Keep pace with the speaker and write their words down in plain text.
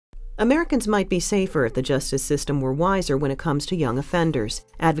Americans might be safer if the justice system were wiser when it comes to young offenders.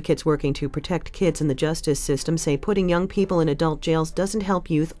 Advocates working to protect kids in the justice system say putting young people in adult jails doesn't help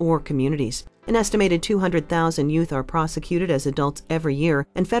youth or communities. An estimated 200,000 youth are prosecuted as adults every year,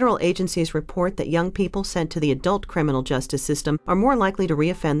 and federal agencies report that young people sent to the adult criminal justice system are more likely to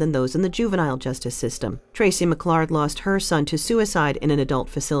reoffend than those in the juvenile justice system. Tracy McClard lost her son to suicide in an adult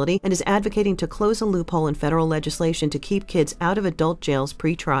facility and is advocating to close a loophole in federal legislation to keep kids out of adult jails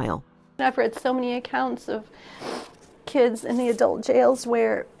pre-trial. I've read so many accounts of kids in the adult jails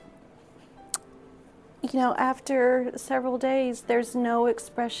where, after several days, there's no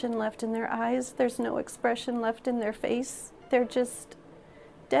expression left in their eyes, there's no expression left in their face. They're just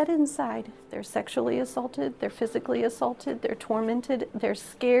dead inside. They're sexually assaulted, they're physically assaulted, they're tormented, they're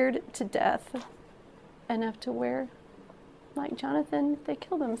scared to death enough to where, like Jonathan, they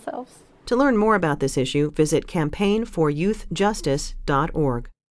kill themselves. To learn more about this issue, visit campaignforyouthjustice.org.